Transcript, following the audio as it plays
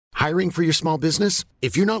Hiring for your small business?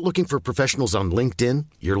 If you're not looking for professionals on LinkedIn,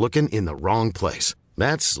 you're looking in the wrong place.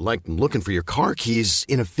 That's like looking for your car keys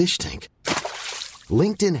in a fish tank.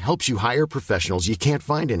 LinkedIn helps you hire professionals you can't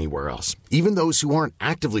find anywhere else, even those who aren't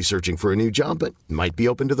actively searching for a new job but might be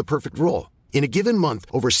open to the perfect role. In a given month,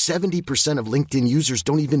 over 70% of LinkedIn users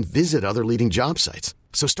don't even visit other leading job sites.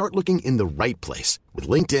 So start looking in the right place. With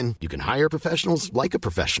LinkedIn, you can hire professionals like a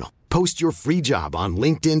professional. Post your free job on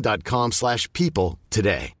linkedin.com/people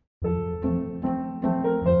today.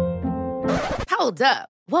 Hold up.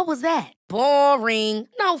 What was that? Boring.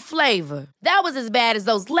 No flavor. That was as bad as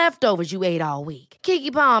those leftovers you ate all week.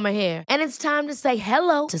 Keke Palmer here, and it's time to say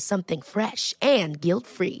hello to something fresh and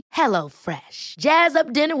guilt-free. Hello Fresh. Jazz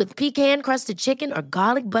up dinner with pecan-crusted chicken or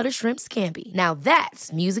garlic butter shrimp scampi. Now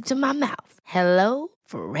that's music to my mouth. Hello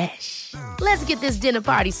Fresh. Let's get this dinner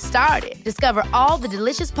party started. Discover all the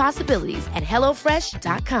delicious possibilities at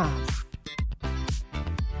hellofresh.com.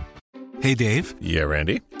 Hey, Dave. Yeah,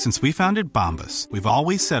 Randy. Since we founded Bombas, we've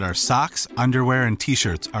always said our socks, underwear, and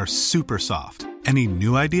T-shirts are super soft. Any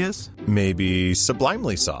new ideas? Maybe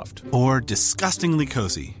sublimely soft. Or disgustingly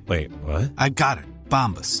cozy. Wait, what? I got it.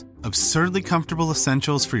 Bombas. Absurdly comfortable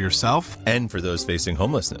essentials for yourself and for those facing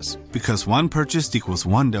homelessness. Because one purchased equals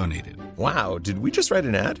one donated. Wow, did we just write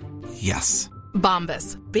an ad? Yes.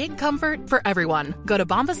 Bombas. Big comfort for everyone. Go to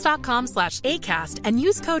bombas.com/ACAST and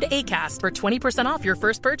use code ACAST for 20% off your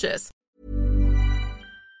first purchase.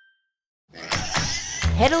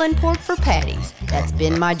 Peddling pork for Patty's. That's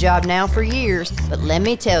been my job now for years, but let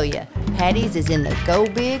me tell you, Patty's is in the go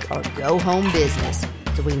big or go home business.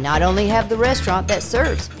 So we not only have the restaurant that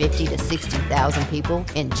serves 50 to 60,000 people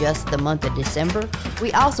in just the month of December,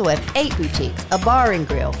 we also have 8 boutiques, a bar and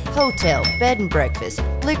grill, hotel, bed and breakfast,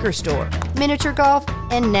 liquor store, miniature golf,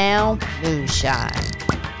 and now moonshine.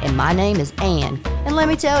 And my name is Ann, and let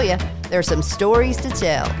me tell you, there's some stories to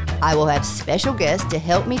tell. I will have special guests to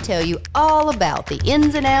help me tell you all about the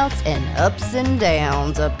ins and outs and ups and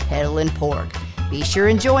downs of peddling pork. Be sure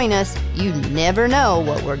and join us. You never know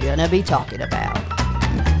what we're going to be talking about.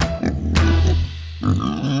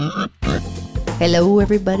 Hello,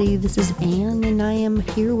 everybody. This is Ann, and I am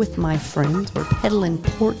here with my friends. We're peddling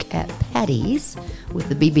pork at Patty's with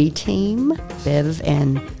the BB team, Bev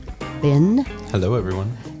and Ben. Hello,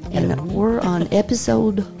 everyone. And we're on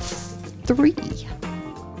episode 3.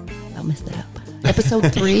 I'll mess that up.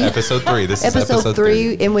 Episode 3. Episode 3. This is episode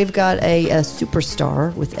 3. And we've got a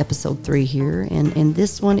superstar with episode 3 here. And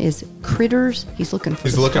this one is Critters. He's looking for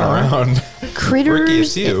He's looking star. around. Critters. Ricky,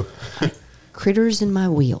 it's you. Critters in My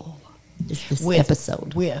Wheel is this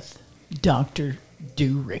episode. With Dr.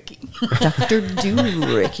 Doo-Ricky. Dr.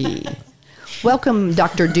 Doo-Ricky. Welcome,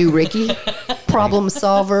 Dr. Doo-Ricky. Problem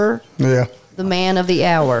solver. Yeah. The man of the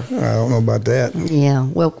hour. I don't know about that. Yeah.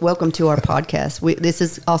 Well, welcome to our podcast. This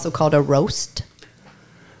is also called a roast.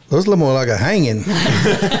 Well, it's a little more like a hanging.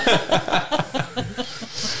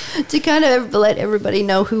 To kind of let everybody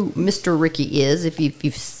know who Mr. Ricky is, if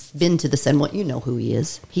you've been to the Sunwell, you know who he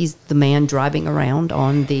is. He's the man driving around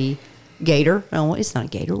on the Gator. No, it's not a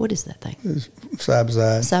Gator. What is that thing? It's side by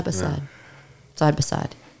side. Side by side. Side by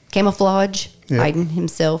side. Camouflage, hiding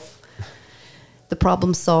himself. The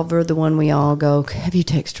problem solver, the one we all go, have you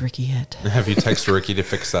texted Ricky yet? Have you texted Ricky to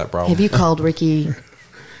fix that problem? Have you called Ricky?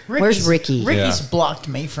 Where's Ricky? Ricky's blocked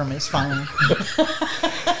me from his phone.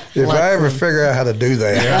 If I ever figure out how to do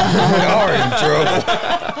that, I'm in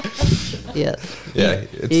trouble. Yeah. Yeah.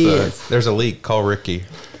 It's there's a leak. Call Ricky.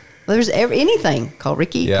 Well, there's anything. Call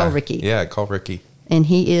Ricky. Yeah. Call Ricky. Yeah, call Ricky. And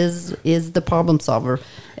he is the problem solver.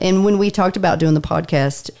 And when we talked about doing the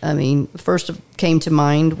podcast, I mean, first came to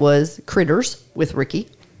mind was Critters with Ricky.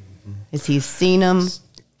 As he's seen them,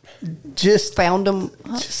 just found them.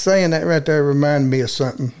 Just saying that right there reminded me of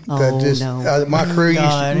something. No. My crew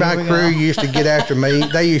used to get after me.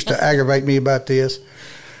 They used to aggravate me about this.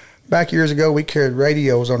 Back years ago, we carried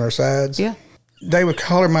radios on our sides. Yeah. They would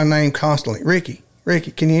call her my name constantly. Ricky,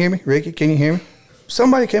 can you hear me? Ricky, can you hear me?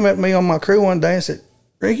 Somebody came up to me on my crew one day and said,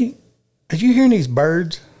 Ricky, are you hearing these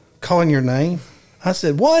birds calling your name? I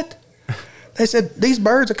said, what? They said, these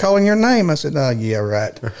birds are calling your name. I said, oh, yeah,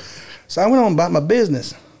 right. So I went on about my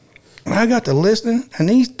business. And I got to listening, and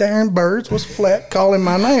these darn birds was flat calling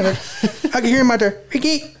my name. I could hear them out there,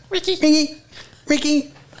 Ricky, Ricky, Ricky,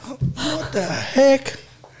 Ricky. What the heck?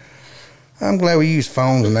 I'm glad we use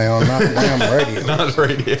phones now, not damn radios. Not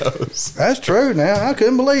radios. That's true now. I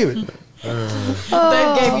couldn't believe it.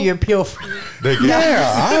 They gave you a pill for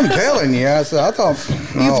Yeah, I'm telling you. I thought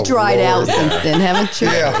You've dried out since then, haven't you?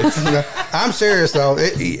 Yeah, I'm serious though,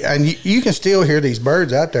 and you can still hear these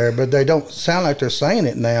birds out there, but they don't sound like they're saying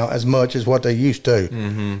it now as much as what they used to.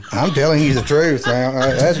 Mm-hmm. I'm telling you the truth now.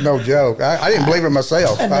 That's no joke. I didn't believe it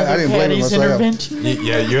myself. I didn't believe it myself.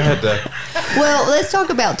 Yeah, you had to. Well, let's talk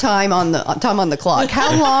about time on the clock.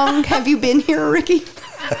 How long have you been here, Ricky?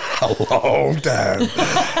 A long time.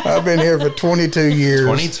 I've been here for 22 years.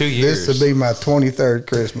 22 years. This will be my 23rd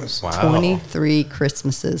Christmas. Wow. 23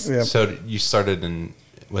 Christmases. Yep. So you started in,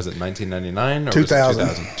 was it 1999 or 2000.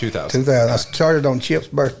 was it 2000? 2000. I started on Chip's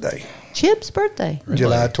birthday, Chip's birthday.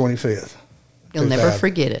 July 25th. You'll never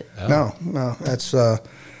forget it. No, that's and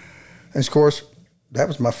of course that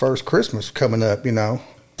was my first Christmas coming up, you know.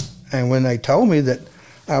 And when they told me that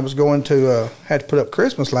I was going to had to put up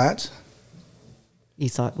Christmas lights, You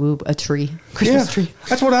thought, ooh, a tree, Christmas tree.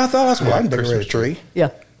 That's what I thought. I said, well, I can decorate a tree. Yeah.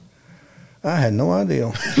 I had no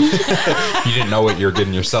idea. You didn't know what you were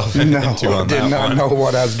getting yourself into on that one. Did not know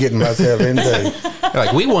what I was getting myself into.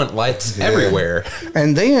 Like, we want lights everywhere.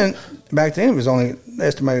 And then back then it was only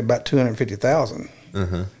estimated about 250,000.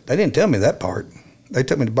 Mm-hmm. They didn't tell me that part. They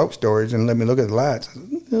took me to boat storage and let me look at the lights. I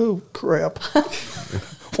said, oh crap!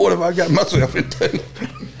 What have I got myself into?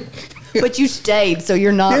 But you stayed, so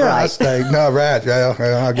you're not right. I stayed. No, right. Yeah,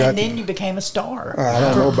 I got. And then you became a star. I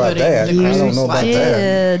don't know about putting that. the I don't know about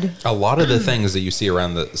that. Did. A lot of the things that you see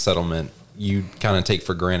around the settlement, you kind of take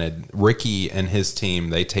for granted. Ricky and his team,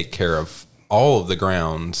 they take care of all of the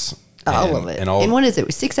grounds. All of it. And what is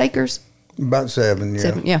it? 6 acres? About 7, yeah.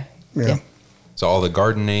 7, yeah. So all the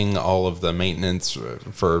gardening, all of the maintenance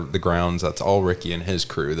for the grounds, that's all Ricky and his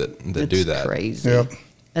crew that do that. Crazy. Yep.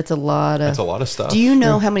 That's a lot of stuff. Do you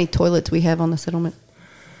know how many toilets we have on the settlement?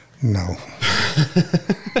 No.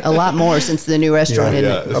 A lot more since the new restaurant,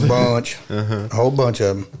 isn't it? A bunch. A whole bunch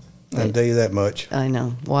of them. I'll tell you that much. I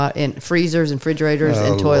know. Why? And freezers and refrigerators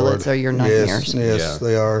and toilets are your nightmares. Yes,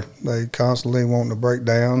 they are. They constantly want to break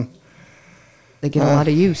down. They get a lot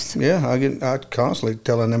of use. Yeah, I constantly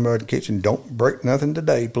telling them in the kitchen, don't break nothing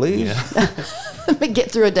today, please. Yeah. Get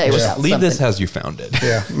through a day without Leave something. this as you found it.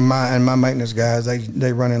 Yeah, my maintenance guys,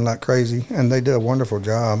 they run in like crazy, and they do a wonderful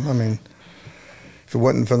job. I mean, if it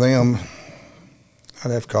wasn't for them, I'd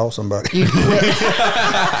have to call somebody. You'd quit.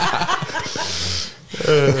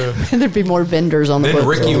 There'd be more vendors on the Then book.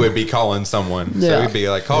 Ricky would be calling someone. So Yeah. he'd be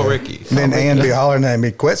like, call Ricky. And then Ann be hollering at me,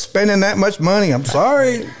 quit spending that much money. I'm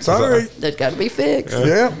sorry. That's got to be fixed.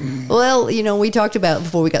 Yeah. Well, we talked about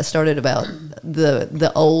before we got started about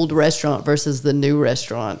the old restaurant versus the new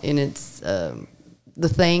restaurant, and it's the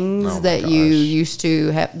things that you used to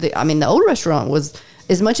have. The old restaurant was,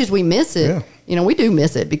 as much as we miss it, we do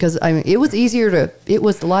miss it because it was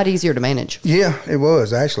a lot easier to manage. Yeah, it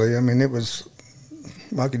was actually. it was.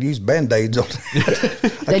 I could use Band-Aids on it.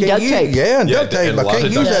 And duct tape. Yeah, and duct tape. I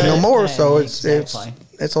can't use that no more, so it's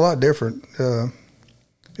a lot different.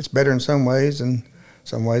 It's better in some ways, and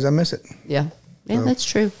some ways I miss it. Yeah. Yeah, that's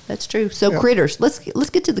true. That's true. So critters. Let's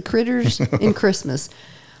get to the critters in Christmas.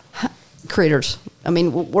 Critters.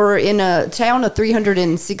 We're in a town of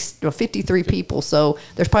 353 people, so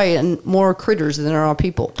there's probably more critters than there are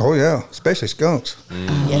people. Oh yeah, especially skunks.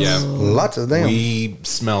 Yes. Yeah. Lots of them. We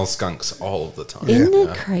smell skunks all of the time. Isn't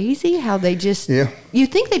it crazy how they just? Yeah.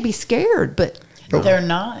 You'd think they'd be scared, but They're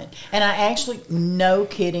not. And I actually, no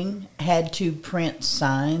kidding, had to print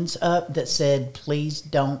signs up that said, please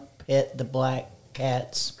don't pet the black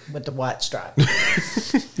cats with the white stripe.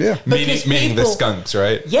 Yeah. Meaning the skunks,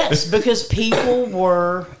 right? Yes, because people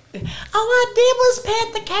were, all I did was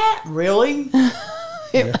pet the cat. Really?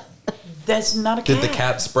 That's not a cat. Did the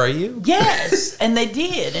cat spray you? Yes, and they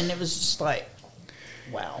did. And it was just like,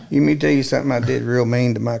 wow. You me tell you something I did real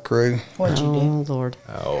mean to my crew. What'd you do? oh Lord,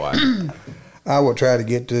 I will try to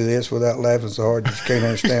get to this without laughing so hard that you can't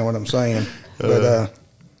understand what I'm saying. But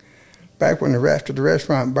back when after the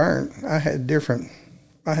restaurant burned, I had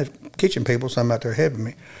kitchen people, some out there helping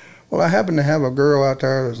me. Well, I happened to have a girl out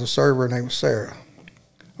there that was a server named Sarah.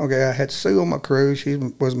 Okay, I had Sue on my crew. She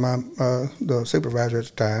was my the supervisor at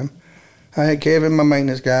the time. I had Kevin, my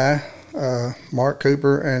maintenance guy, Mark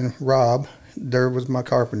Cooper, and Rob. There was my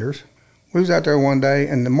carpenters. We was out there one day,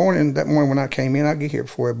 and that morning when I came in, I get here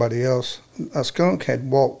before everybody else, a skunk had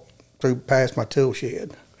walked past my tool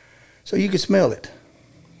shed. So you could smell it.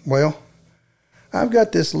 Well, I've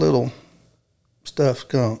got this little stuffed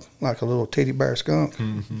skunk, like a little teddy bear skunk.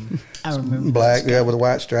 Mm-hmm. I remember. Black, with a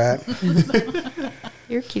white stripe.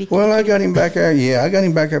 you're a kitty. Well, I got him back there. Yeah, I got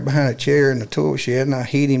him back there behind a chair in the tool shed, and I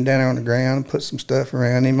hid him down there on the ground and put some stuff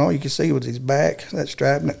around him. All you could see was his back, that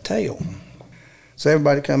stripe, and that tail. So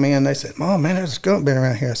everybody come in, they said, Mom, man, there's a skunk been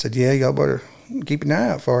around here. I said, yeah, y'all better keep an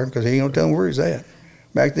eye out for him because he ain't gonna tell them where he's at.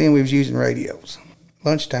 Back then we was using radios.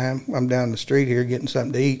 Lunchtime, I'm down the street here getting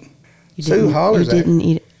something to eat. Sue hollers at me. You didn't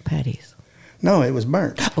eat patties. No, it was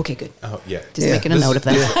burnt. Okay, good. Oh, yeah. Just making a note of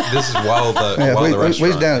that. This is while the We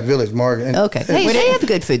restaurant. was down at Village Market. And Okay. Hey, they have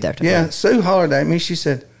good food there. yeah, Sue hollered at me. She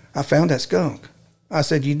said, I found that skunk. I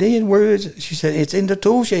said, you did? Where is it? She said, it's in the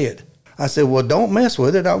tool shed. I said, well, don't mess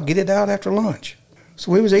with it. I'll get it out after lunch.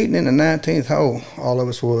 So we was eating in the 19th hole, all of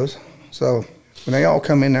us was. So when they all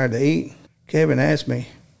come in there to eat, Kevin asked me,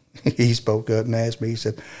 he spoke up and asked me, he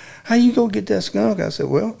said, how you go get that skunk? I said,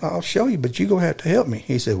 well, I'll show you, but you going to have to help me.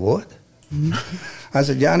 He said, what? I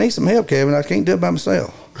said, yeah, I need some help, Kevin. I can't do it by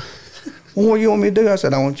myself. Well, what do you want me to do? I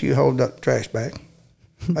said, I want you to hold up the trash bag.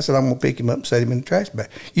 I said, I'm going to pick him up and set him in the trash bag.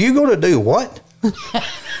 You going to do what?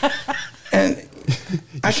 And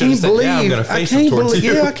I can't believe,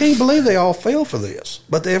 I can't believe they all fell for this.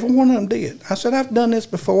 But every one of them did. I said, I've done this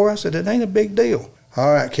before. I said, it ain't a big deal.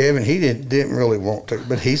 All right, Kevin, he didn't really want to,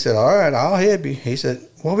 but he said, all right, I'll help you. He said,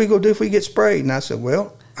 what are we going to do if we get sprayed? And I said,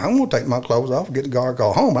 well, I'm going to take my clothes off and get the guard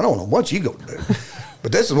call home. I don't know what you going to do,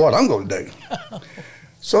 but this is what I'm going to do.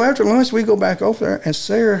 So after lunch, we go back over there, and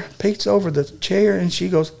Sarah peeks over the chair, and she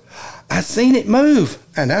goes, I seen it move.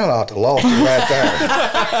 And I ought to lost it right there.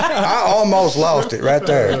 I almost lost it right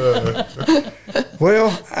there.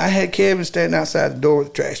 Well, I had Kevin standing outside the door with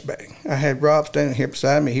a trash bag. I had Rob standing here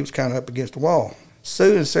beside me. He was kind of up against the wall.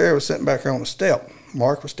 Sue and Sarah was sitting back there on the step.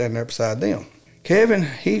 Mark was standing there beside them. Kevin,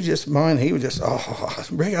 he was just, oh,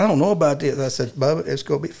 Rick, I don't know about this. I said, Bubba, it's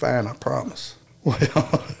going to be fine, I promise.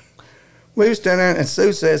 Well, we were standing there, and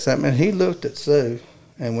Sue said something, and he looked at Sue.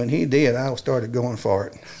 And when he did, I started going for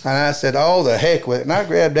it. And I said, oh, the heck with it. And I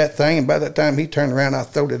grabbed that thing, and by the time he turned around, I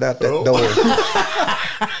threw it out that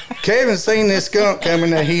door. Kevin seen this skunk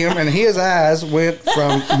coming at him, and his eyes went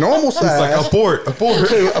from normal size like, abort.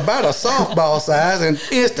 to about a softball size, and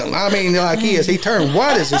instantly, like he turned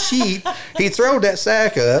white as a sheet. He throwed that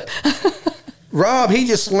sack up. Rob, he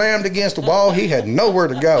just slammed against the wall. He had nowhere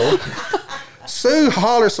to go. Sue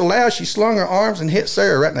hollered so loud she slung her arms and hit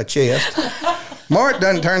Sarah right in the chest. Mark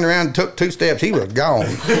done turned around and took 2 steps. He was gone.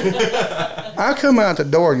 I come out the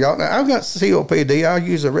door, y'all. Now, I've got COPD. I'll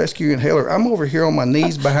use a rescue inhaler. I'm over here on my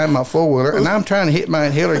knees behind my four-wheeler, and I'm trying to hit my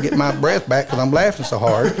inhaler to get my breath back because I'm laughing so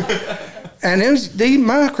hard. And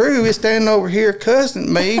my crew is standing over here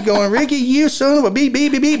cussing me, going, Ricky, you son of a beep,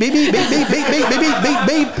 beep, beep, beep, beep, beep, beep, beep, beep, beep, beep, beep,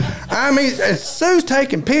 beep. And Sue's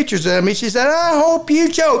taking pictures of me. She said, I hope you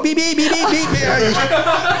choke. Beep, beep, beep, beep, beep, beep.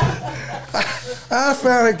 I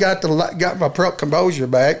finally got my composure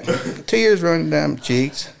back. Tears running down my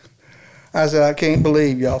cheeks. I said, I can't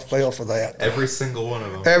believe y'all fell for that. Every single one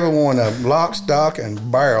of them. Every one of them. Lock, stock,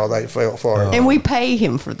 and barrel, they fell for it. And we pay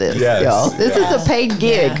him for this, y'all. This is a paid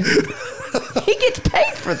gig. Yeah. He gets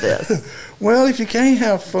paid for this. Well, if you can't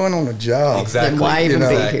have fun on a job, exactly. Then why even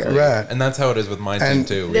be here? Right. And that's how it is with my team,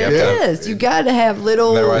 too. It is. You got to have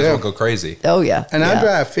little... Otherwise, we'll go crazy. Oh, yeah. And I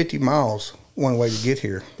drive 50 miles one way to get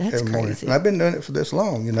here every morning. That's crazy. And I've been doing it for this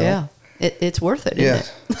long, Yeah. It's worth it,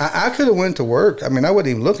 isn't it? I could have went to work. I wasn't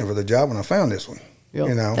even looking for the job when I found this one.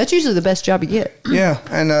 Yep. That's usually the best job you get. Yeah.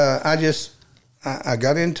 And I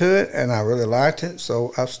got into it, and I really liked it,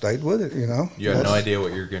 so I've stayed with it, You had no idea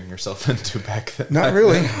what you were getting yourself into back then. Not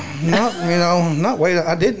really.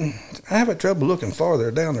 I didn't. I have trouble looking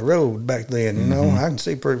farther down the road back then, I can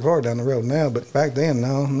see pretty far down the road now, but back then,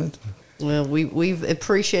 no. Well, we've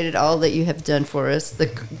appreciated all that you have done for us.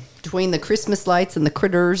 Between the Christmas lights and the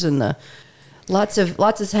critters and the lots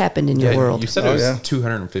has happened in your world. You said it was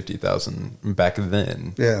 250,000 back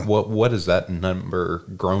then. Yeah. What has that number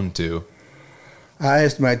grown to? I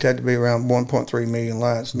estimate that to be around 1.3 million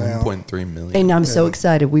lights now. 1.3 million. And I'm so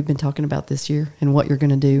excited. We've been talking about this year and what you're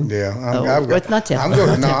going to do. Yeah. Let's not tell. I'm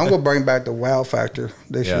going to bring back the wow factor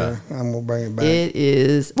this year. I'm going to bring it back. It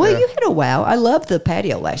is. Well, you had a wow. I loved the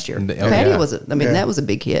patio last year. The patio was, that was a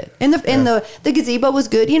big hit. And the gazebo was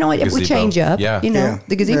good. It would change up. Yeah.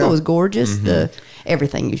 The gazebo was gorgeous. Mm-hmm.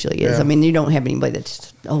 Everything usually is. Yeah. You don't have anybody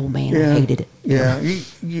that's, oh man, I hated it. Yeah.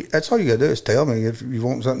 You that's all you got to do is tell me if you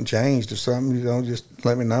want something changed or something. Just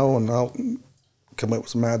let me know and I'll come up with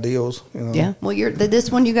some ideas. Yeah. Well,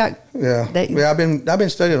 this one you got. Yeah. I've been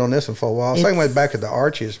studying on this one for a while. Same way back at the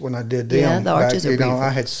arches when I did them. Yeah, the arches are beautiful. I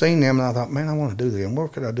had seen them and I thought, man, I want to do them.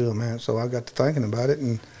 What could I do, man? So I got to thinking about it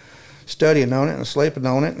and studying on it and sleeping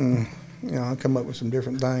on it and. I come up with some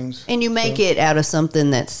different things. And you make it out of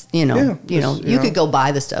something that's, you could go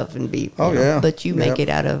buy the stuff and be, but you make it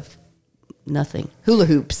out of nothing. Hula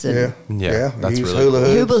hoops and That's use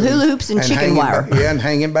really hula hoops and chicken hanging, wire. Yeah, and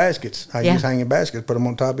hanging baskets. I Yeah. use hanging baskets, put them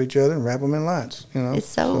on top of each other, and wrap them in lights. It's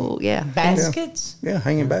so yeah. Baskets? Yeah,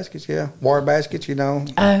 hanging baskets. Yeah, wire baskets. Oh,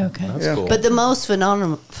 okay. That's Yeah. cool. But the most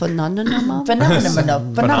phenomenal. Phenomenal.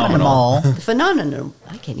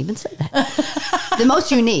 I can't even say that. The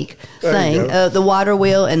most unique There you thing, the water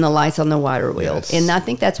wheel and the lights on the water wheel. Yes. And I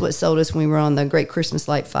think that's what sold us when we were on the Great Christmas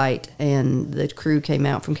Light Fight, and the crew came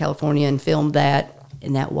out from California and filmed that,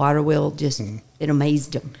 and that water wheel just, it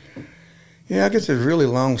amazed them. Yeah, I guess there's really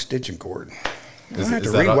long stitching cord. I have to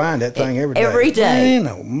is that rewind that thing every day. Every day. Man,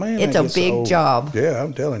 oh man, It's it a gets big old. job. Yeah,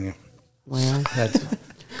 I'm telling you. Well,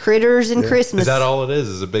 critters and Christmas. Is that all it is?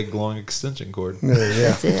 Is a big long extension cord? Yeah.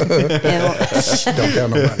 That's it. And- Don't tell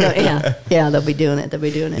nobody. yeah, they'll be doing it.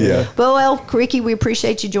 Yeah. Well, Ricky, we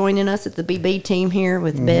appreciate you joining us at the BB team here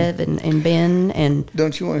with Bev and Ben. And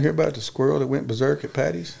Don't you want to hear about the squirrel that went berserk at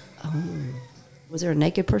Patty's? was there a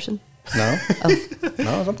naked person? No.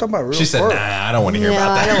 No, I'm talking about real She said, squirrel. "Nah, I don't want to hear No,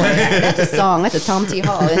 about I that." don't want to. That's a song. That's a Tom T.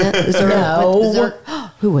 Hall, isn't it? No.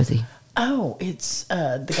 Who was he? Oh, it's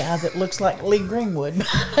the guy that looks like Lee Greenwood.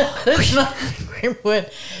 It's not Lee Greenwood.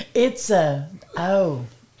 It's God,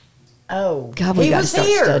 we he gotta was start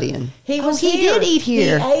here. studying. He Oh, was he here. did eat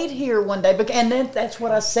here. He ate here one day, and then that's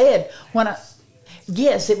what I said when I.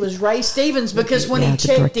 Yes, it was Ray Stevens because when Yeah, he the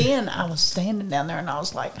checked director. in, I was standing down there and I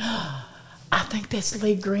was like, I think that's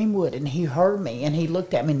Lee Greenwood, and he heard me and he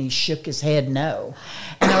looked at me and he shook his head no,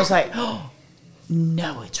 and I was like,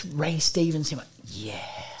 no, it's Ray Stevens. He went,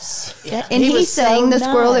 yes. Yeah. And he was sang so the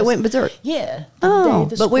squirrel that nice. went berserk. Yeah. Oh,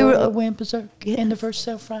 the but we were- squirrel went berserk Yeah. in the first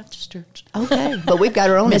self-righteous church. Okay, but we've got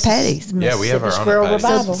our own at Patty's. Yeah, we have our own at Squirrel Patty's.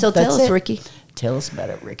 Revival. So tell That's us, it. Ricky. Tell us about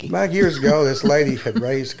it, Ricky. Back years ago, this lady had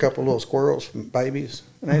raised a couple of little squirrels from babies,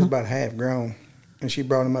 and they was about half grown. And she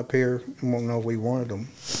brought them up here and wanted to know if we wanted them.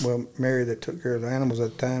 Well, Mary, that took care of the animals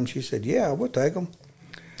at the time, she said, yeah, we'll take them.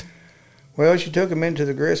 Well, she took them into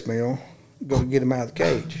the grist mill, go to get them out of the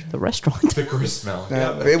cage. The restaurant. The grist smell.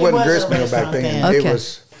 Now, Yeah, it wasn't was a grist mill back restaurant then. then. It Okay.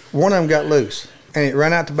 was, one of them got loose, and it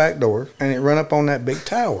ran out the back door, and it run up on that big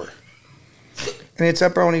tower. And it's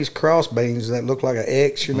up on these cross beams that look like an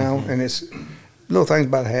X, you know, and it's little things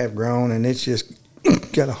about half grown, and it's just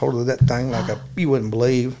got a hold of that thing like you wouldn't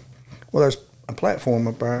believe. Well, there's a platform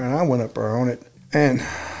up there, and I went up there on it, and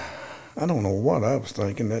I don't know what I was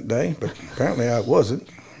thinking that day, but apparently I wasn't.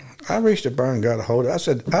 I reached up there and got a hold of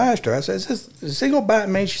it. I asked her, I said, is he going to bite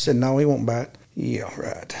me? She said, no, he won't bite. Yeah,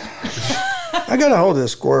 right. I got a hold of the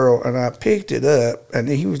squirrel, and I picked it up, and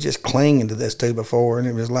he was just clinging to this 2x4, and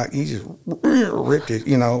it was like he just ripped it,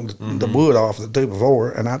 you know, the wood off the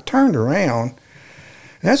 2x4, and I turned around,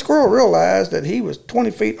 and that squirrel realized that he was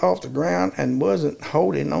 20 feet off the ground and wasn't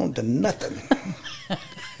holding on to nothing.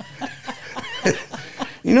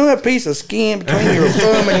 You know that piece of skin between your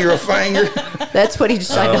thumb and your finger? That's what he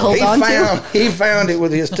decided to hold on to. He found it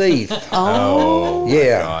with his teeth. Oh,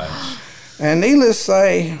 Yeah. gosh. And needless to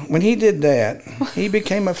say, when he did that, he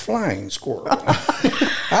became a flying squirrel.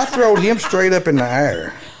 I throwed him straight up in the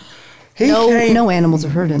air. No animals are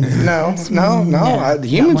hurt in this. No. The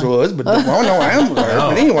humans was, but no animals were.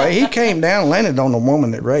 But anyway, he came down and landed on the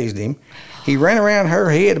woman that raised him. He ran around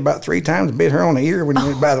her head about 3 times, bit her on the ear when he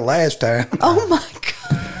went by the last time. Oh my God.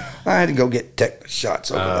 I had to go get tetanus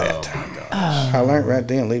shots over that. I learned right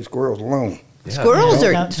then, leave squirrels alone. Squirrels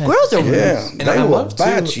are Yeah, And they I will love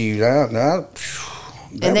bite to- you.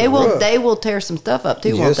 and they will tear some stuff up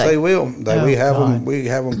too, won't Yes, they they? will. We have God.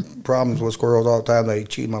 them problems with squirrels all the time. They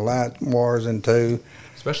cheat my light wires in two.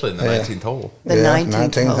 Especially in the 19th hole. The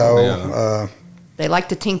 19th hole. Yeah. They like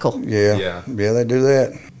to tinkle. Yeah. They do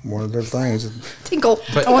that. One of their things. Tinkle.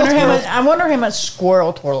 But I wonder how much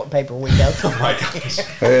squirrel toilet paper we go through. oh my gosh.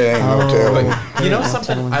 It ain't no telling. But you know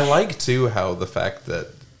something? I like too how the fact that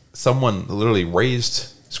someone literally raised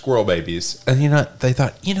squirrel babies, and they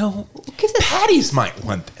thought, Patty's might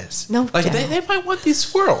want this. No like doubt. they might want these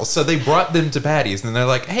squirrels, so they brought them to Patty's, and they're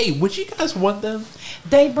like, "Hey, would you guys want them?"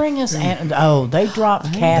 They bring us, they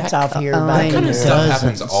drop cats off here by That kind of the stuff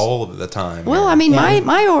dozens. happens all of the time. Well, here. I mean,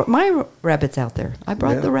 Yeah. my rabbit's out there. I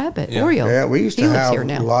brought the rabbit, Yeah. Oreo. Yeah, we used He to lives have here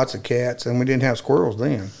now. lots of cats, and we didn't have squirrels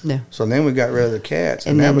then. No. So then we got rid of the cats,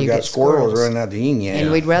 and And now then we you got get squirrels squirrels. running out the yin yang.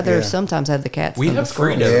 And we'd rather Yeah. sometimes have the cats we than have the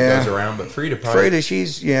squirrels. Frida Yeah. that goes around, but Frida probably. Frida,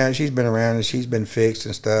 she's been around and she's been fixed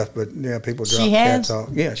and stuff, but people drop She cats has? off.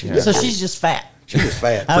 Yeah, she So does. she's just fat. She's just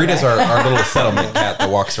fat. Frida's our little settlement cat that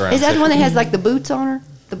walks around. Is that the one that has like the boots on her?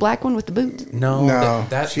 The black one with the boots? No, No,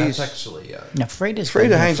 that's she's- actually. Now, Frida's Frida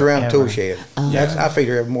been hangs here around the tool forever. shed. I feed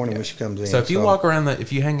her every morning when she comes in. So if you walk around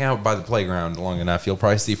if you hang out by the playground long enough, you'll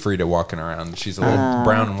probably see Frida walking around. She's a little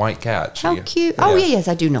brown and white cat. How cute. Oh, yeah, yes,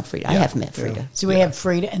 I do know Frida. I have met Frida. So we had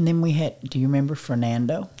Frida, and then we had, do you remember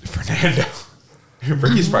Fernando? Fernando.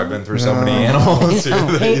 Ricky's probably been through so many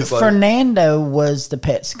animals. Fernando was the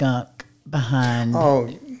pet skunk behind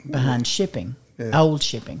shipping, old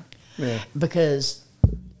shipping. Yeah. Because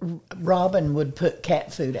Robin would put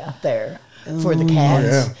cat food out there for the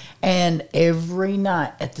cats. yeah. And every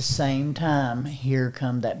night at the same time, here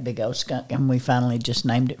come that big old skunk. And we finally just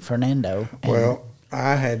named it Fernando. And Well,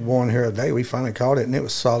 I had one here today. We finally caught it, and it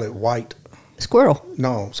was solid white. Squirrel.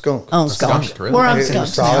 No, skunk. Oh, skunk, skunk. really? we're on It was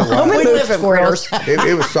skunks solid now. white. We live in critters.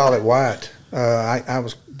 It was solid white. I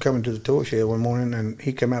was coming to the tool shed one morning, and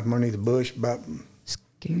he came out from underneath the bush about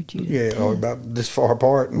Scared you to about this far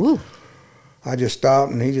apart. And Ooh. I just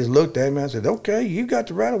stopped, and he just looked at me. I said, "Okay, you got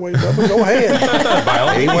the right of way, Bubba. Go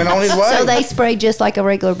ahead." He went on his way. So they spray just like a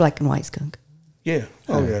regular black and white skunk. Yeah.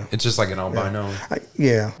 Oh yeah. It's just like an albino.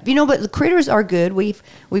 Yeah. You know, but the critters are good. We've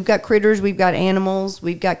got critters, we've got animals,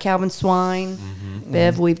 we've got Calvin swine.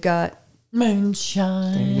 Bev, we've got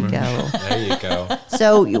Moonshine. go. There you go.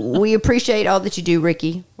 So we appreciate all that you do,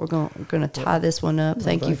 Ricky. We're going to tie this one up.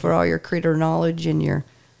 Thank you for all your critter knowledge and your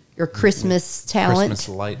Christmas talent. Christmas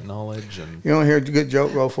light knowledge and You want to hear a good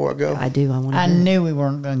joke roll before I go? I do. I want to. I knew we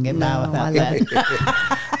weren't going to get by without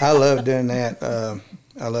that. I love doing that.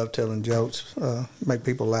 I love telling jokes, make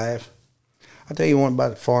people laugh. I'll tell you one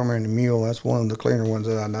about the farmer and the mule. That's one of the cleaner ones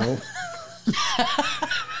that I know.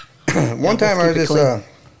 One time I was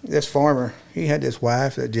this farmer, he had this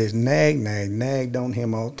wife that just nagged on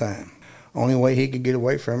him all the time. Only way he could get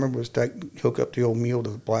away from her was to hook up the old mule to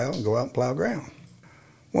the plow and go out and plow ground.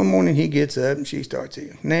 One morning he gets up and she starts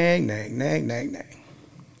to nag.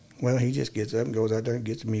 Well, he just gets up and goes out there and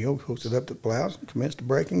gets the mule, hooks it up to the plows, and commences to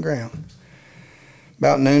breaking ground.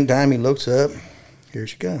 About noontime, he looks up. Here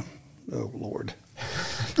she comes. Oh, Lord.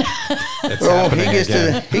 it's Well, he happening gets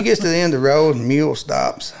again. he gets to the end of the road, and the mule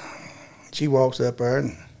stops. She walks up there,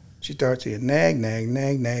 and she starts to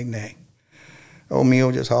nag. Old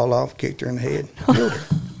mule just hauled off, kicked her in the head, killed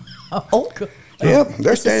her. Oh, good. Yep,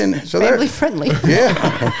 they're standing. So family they're friendly.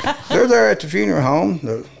 yeah, they're there at the funeral home.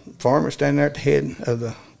 The farmer's standing there at the head of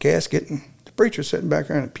the casket, and the preacher's sitting back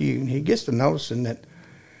there in the pew, and he gets to noticing that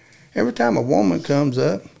every time a woman comes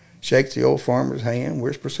up, shakes the old farmer's hand,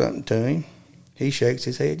 whispers something to him, he shakes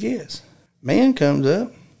his head yes. Man comes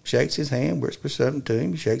up, shakes his hand, whispers something to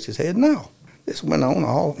him, he shakes his head no. This went on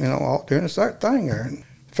all during the thing there. And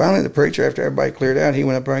finally, the preacher, after everybody cleared out, he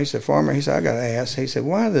went up there and he said, "Farmer," he said, "I got to ask." He said,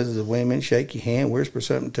 "Why does the women shake your hand, whisper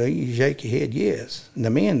something to you, you shake your head yes? And the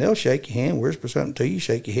men, they'll shake your hand, whisper something to you,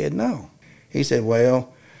 shake your head no." He said,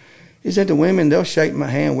 "Well," he said, "the women, they'll shake my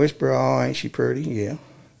hand, whisper, 'Oh, ain't she pretty?' Yeah.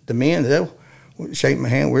 The men, they'll shake my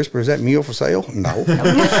hand, whisper, 'Is that mule for sale?' No."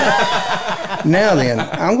 Now then,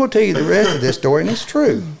 I'm going to tell you the rest of this story, and it's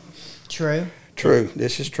true. True. True.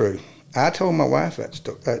 This is true. I told my wife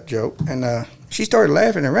that joke, and she started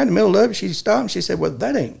laughing. And right in the middle of it, she stopped and she said, "Well,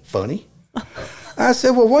 that ain't funny." I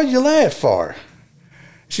said, "Well, what did you laugh for?"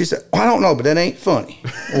 She said, "I don't know, but that ain't funny."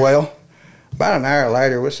 Well, about an hour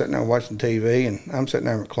later, we're sitting there watching TV, and I'm sitting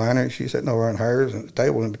there in a recliner, and she's sitting over on hers, and the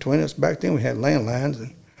table in between us. Back then, we had landlines,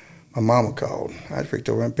 and my mama called. I just reached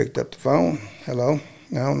over and picked up the phone. "Hello.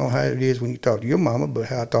 I don't know how it is when you talk to your mama, but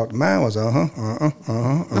how I talk to mine was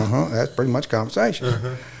That's pretty much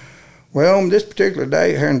conversation. Well, this particular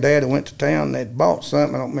day, her and Dad went to town. They'd bought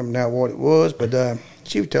something. I don't remember now what it was, but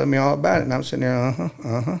she was telling me all about it, and I'm sitting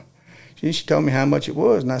there, She told me how much it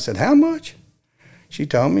was, and I said, "How much?" She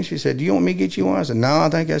told me. She said, "Do you want me to get you one?" I said, "No, I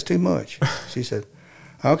think that's too much." She said,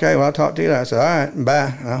 "Okay, well, I'll talk to you later." I said, "All right,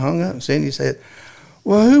 bye." I hung up, and Cindy said,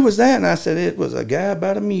 "Well, who was that?" And I said, "It was a guy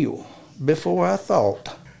about a mule. Before I thought.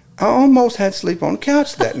 I almost had to sleep on the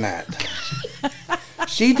couch that night."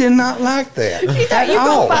 She did not like that. She thought you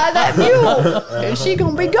gonna buy that mule, and she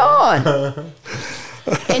gonna be gone.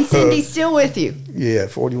 And Cindy's still with you. Yeah,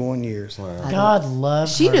 41 years. God love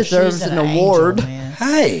She her. deserves She's an angel, award. man.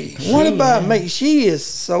 Hey, what about me? She is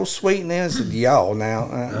so sweet and innocent. Y'all now.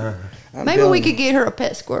 I'm Maybe telling we you. could get her a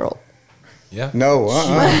pet squirrel. Yeah. No,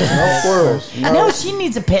 no squirrels. No. No, she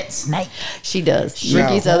needs a pet snake. She does. No.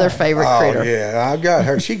 Ricky's other favorite Oh, critter. yeah, I got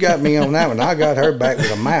her. She got me on that one. I got her back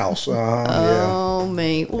with a mouse. Yeah. Oh,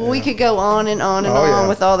 me. Well, we could go on and on and Oh, on yeah.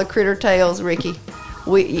 with all the critter tales, Ricky.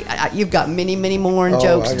 You've got many, many more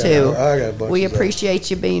jokes too. I got a bunch we of appreciate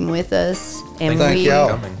you being with us, and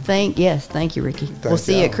Thank y'all. thank you, Ricky. We'll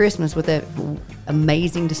see you at Christmas with that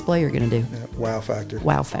amazing display you're going to do. Yeah, Wow Factor.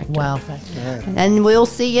 Wow Factor. Wow factor. All right. And we'll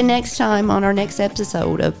see you next time on our next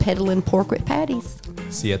episode of Peddling Pork with Patties.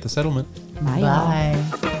 See you at the settlement. Bye. Bye.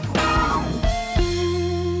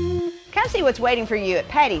 Come see what's waiting for you at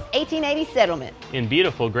Patty's 1880 Settlement. in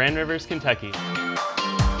beautiful Grand Rivers, Kentucky.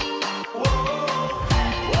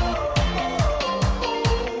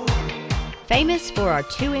 Famous for our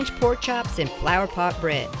 2-inch pork chops and flower pot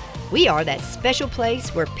bread, we are that special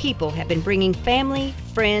place where people have been bringing family,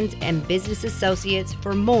 friends, and business associates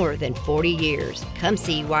for more than 40 years. Come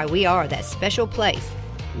see why we are that special place.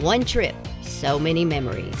 One trip, so many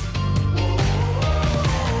memories.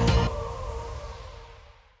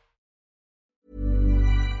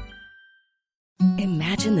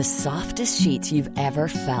 Imagine the softest sheets you've ever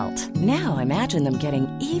felt. Now imagine them getting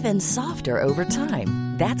even softer over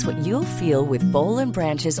time. That's what you'll feel with Boll &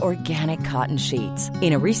 Branch's organic cotton sheets.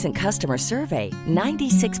 In a recent customer survey,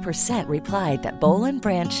 96% replied that Boll &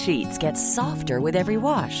 Branch sheets get softer with every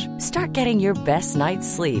wash. Start getting your best night's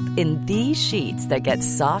sleep in these sheets that get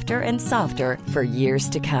softer and softer for years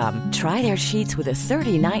to come. Try their sheets with a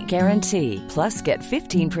 30-night guarantee. Plus, get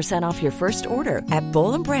 15% off your first order at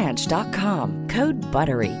BollandBranch.com. Code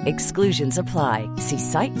BUTTERY. Exclusions apply. See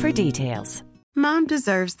site for details. Mom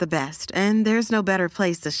deserves the best, and there's no better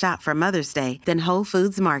place to shop for Mother's Day than Whole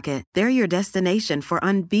Foods Market. They're your destination for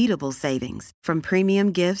unbeatable savings, from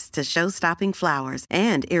premium gifts to show-stopping flowers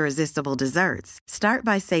and irresistible desserts. Start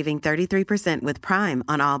by saving 33% with Prime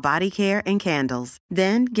on all body care and candles.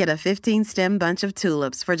 Then get a 15-stem bunch of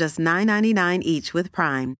tulips for just $9.99 each with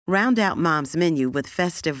Prime. Round out Mom's menu with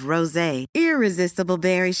festive rosé, irresistible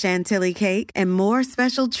berry chantilly cake, and more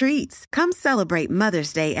special treats. Come celebrate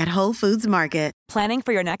Mother's Day at Whole Foods Market. Planning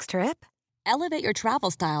for your next trip? Elevate your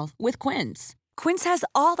travel style with Quince. Quince has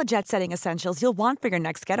all the jet-setting essentials you'll want for your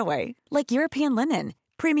next getaway, like European linen,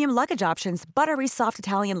 premium luggage options, buttery soft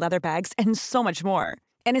Italian leather bags, and so much more.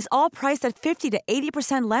 And is all priced at 50 to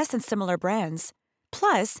 80% less than similar brands.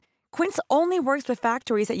 Plus, Quince only works with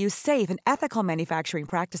factories that use safe and ethical manufacturing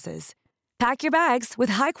practices. Pack your bags with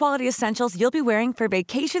high-quality essentials you'll be wearing for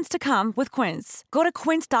vacations to come with Quince. Go to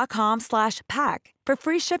quince.com/pack for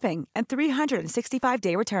free shipping and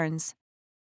 365-day returns.